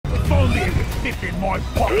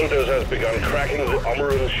Drill dozer has begun cracking the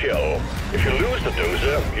Omeran shell. If you lose the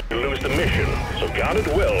dozer, you lose the mission. So guard it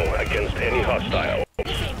well against any hostile.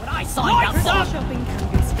 I signed up for.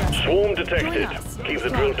 Swarm detected. Keep the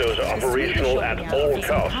drill dozer operational at all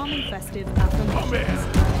costs.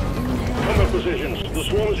 Combat positions. The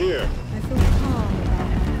swarm is here.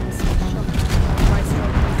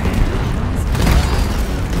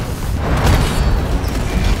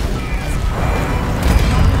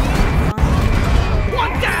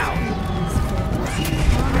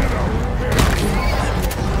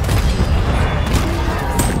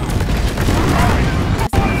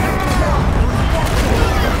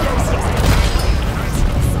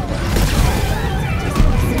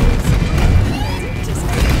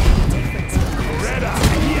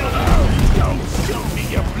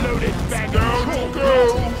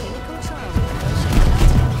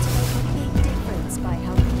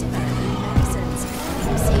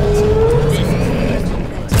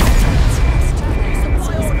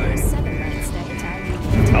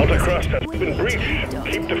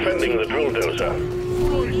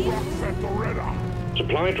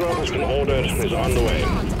 Supply drop has been ordered and is on the way.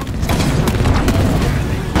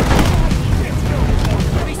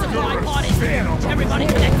 Resupply pod is here. Everybody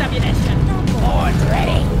collect ammunition. Board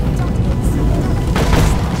ready.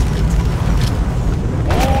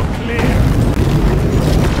 All clear.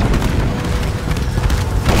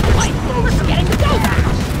 Wait, we're forgetting the dozer.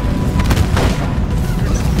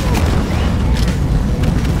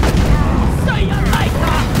 See you later.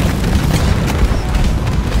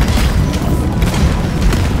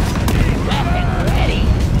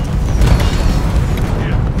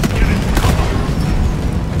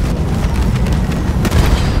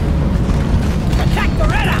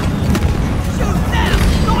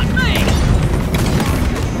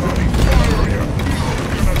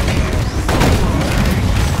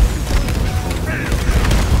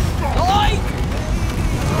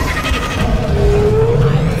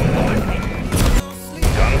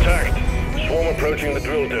 Approaching the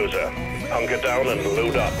drill dozer. Hunker down and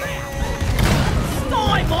load up.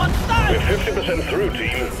 Die, monster! We're 50% through,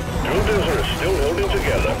 team. Drill dozer is still holding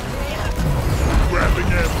together. Grabbing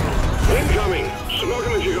him. Incoming! Smoke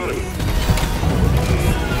him if you got him.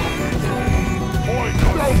 Point,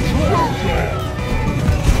 don't shoot!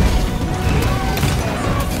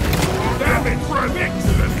 Damn it, for an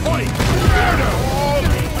excellent point! Murder! All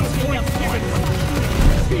points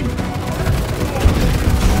given.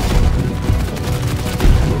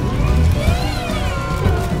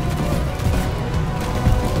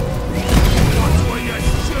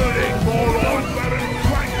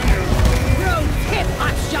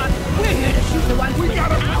 The ones we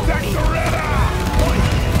gotta protect the Retta! Point!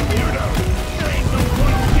 You know, there ain't no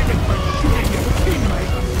point given for shooting your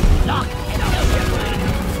teammate! Lock and load.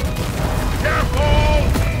 Careful!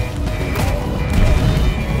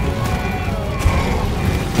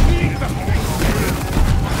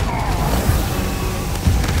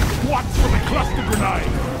 Watch for the cluster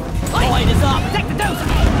grenade! Light is up! Take the dozer!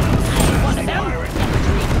 One of them!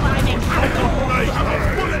 Climbing out!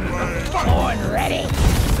 Born ready!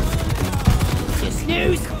 You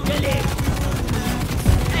snooze, you live!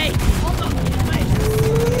 Hey, hold on, wait.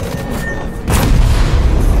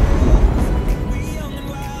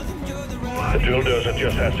 The drill dozer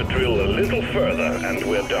just has to drill a little further and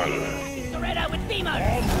we're done. Doretta with Beamer!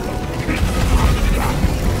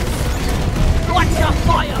 Watch your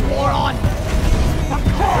fire, moron!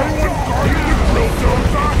 Anyone guarding the drill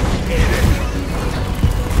dozer? Hit it!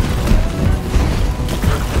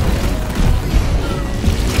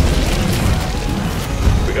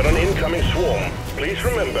 We got an incoming swarm. Please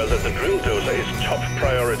remember that the drill dozer is top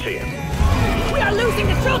priority. We are losing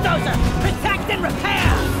the drill dozer! Protect and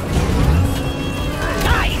repair!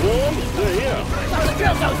 Die! Swarm, they're here. Stop the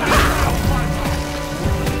drill dozer!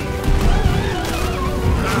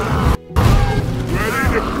 Ready to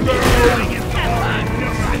go!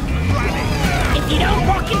 If you don't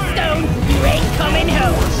walk in stone, you ain't coming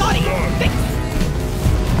home! Body, fix!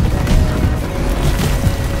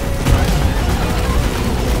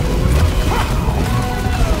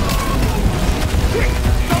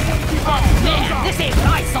 Man, this ain't what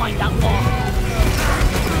I signed up for!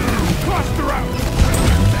 Cluster out!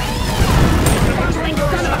 Bustling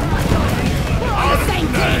son of a...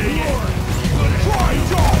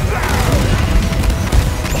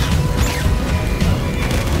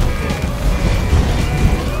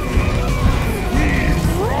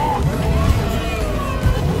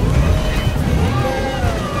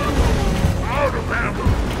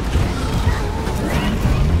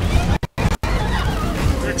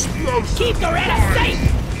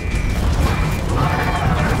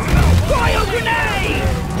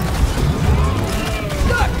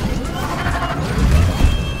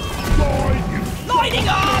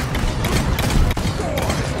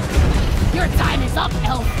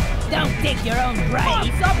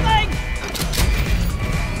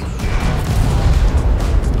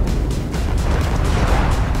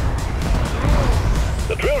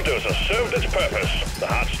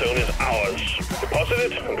 stone is ours. Deposit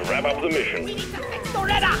it and wrap up the mission.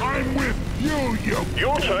 Loretta! I'm with you, you...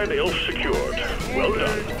 Your tied elf secured. Well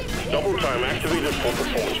done. Double time activated for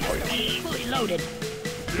performance points. Fully loaded.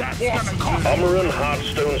 That's gonna cost... Armor and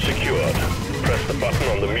Hearthstone secured. Press the button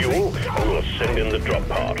on the mule and we'll send in the drop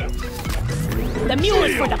pod. The mule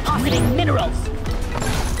is for depositing minerals.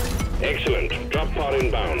 Excellent. Drop pod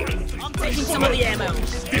inbound. I'm taking some of the ammo.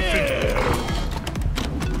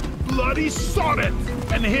 Bloody sonnet!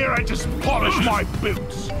 And here I just polish my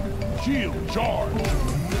boots. Shield charge.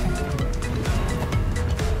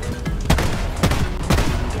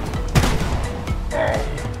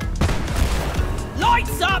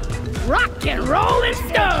 Lights up! Rock and roll and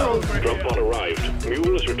stone! Drop pod arrived.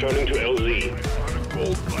 Mule is returning to LZ.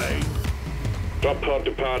 Gold blade. Drop pod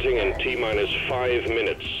departing in T-minus 5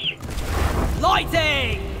 minutes.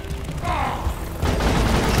 Lighting!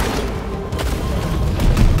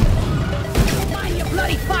 Mind your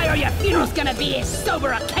bloody fire, your funeral's gonna be a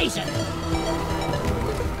sober occasion!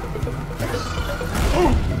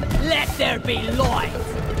 Let there be light!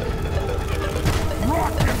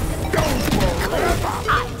 Rock and stone forever!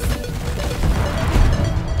 Ice!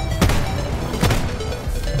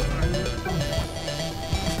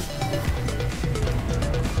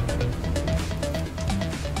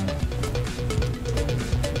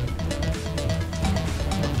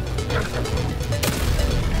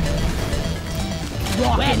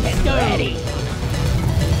 Rock and steady!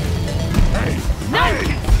 Hey! None hey,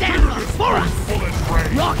 can stand before us! bullet brain!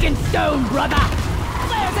 Rock and stone, brother!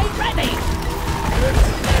 Flares ain't ready!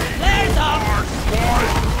 Flares up! Boy!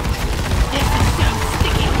 This is so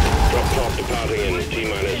sticky! Drop pod departing in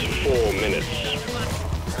T-minus 4 minutes.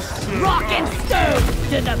 Rock and stone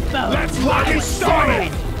to the bone! Let's rock and stone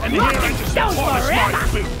it! And Rock here I and just stone polish my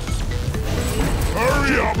forever! boots.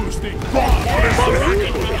 Hurry up! Boosting. Rock The and fuel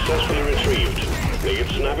has been successfully retrieved. Make it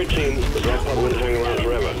snappy, team. The drop pod won't hang around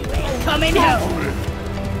forever. Coming home!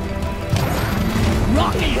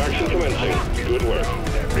 Rock and Extraction commencing. Good work.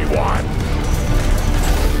 everyone!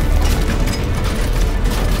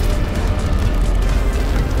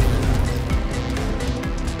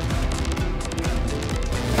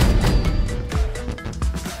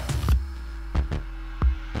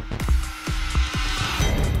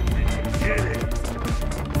 Get it!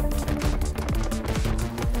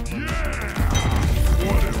 Yeah!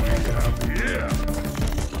 What do we have here?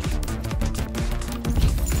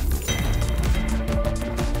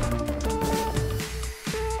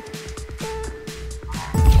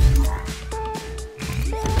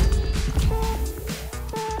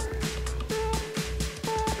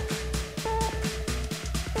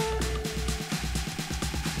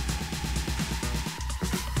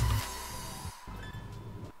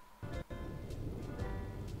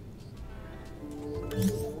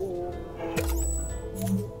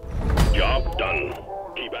 Job done.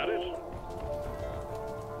 Keep at it.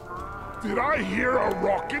 Did I hear a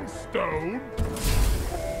rockin' stone?